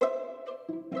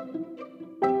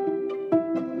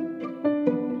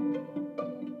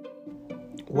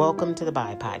Welcome to the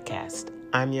Bye Podcast.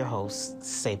 I'm your host,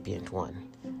 Sapient One.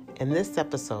 In this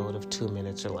episode of 2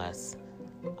 Minutes or Less,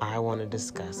 I want to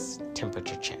discuss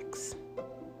temperature checks.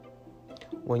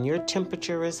 When your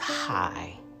temperature is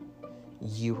high,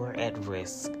 you are at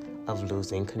risk of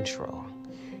losing control.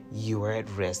 You are at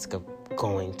risk of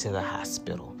going to the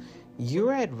hospital. You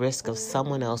are at risk of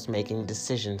someone else making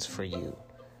decisions for you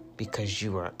because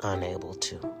you are unable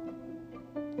to.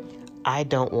 I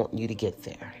don't want you to get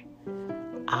there.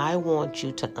 I want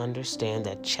you to understand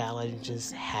that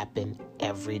challenges happen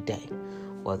every day.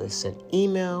 Whether it's an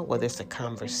email, whether it's a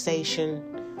conversation,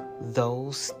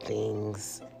 those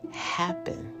things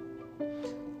happen.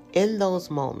 In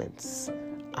those moments,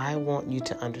 I want you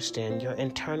to understand your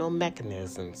internal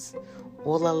mechanisms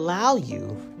will allow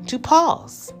you to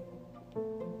pause.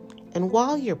 And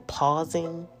while you're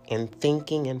pausing and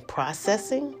thinking and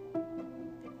processing,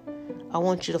 I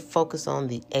want you to focus on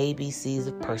the ABCs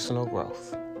of personal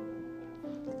growth.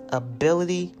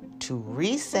 Ability to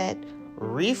reset,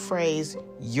 rephrase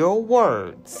your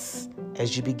words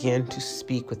as you begin to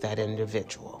speak with that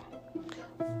individual.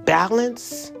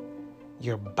 Balance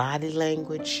your body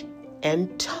language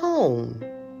and tone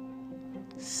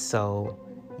so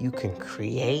you can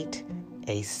create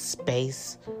a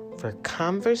space for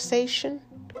conversation,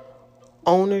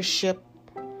 ownership,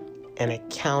 and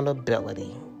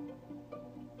accountability.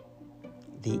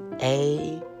 The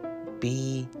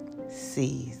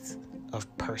ABCs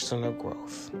of personal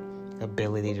growth.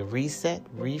 Ability to reset,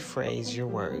 rephrase your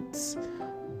words.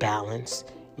 Balance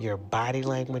your body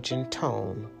language and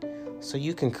tone so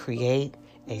you can create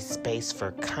a space for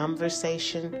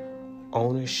conversation,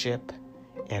 ownership,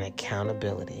 and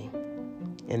accountability.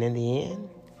 And in the end,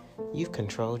 you've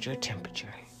controlled your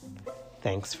temperature.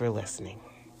 Thanks for listening.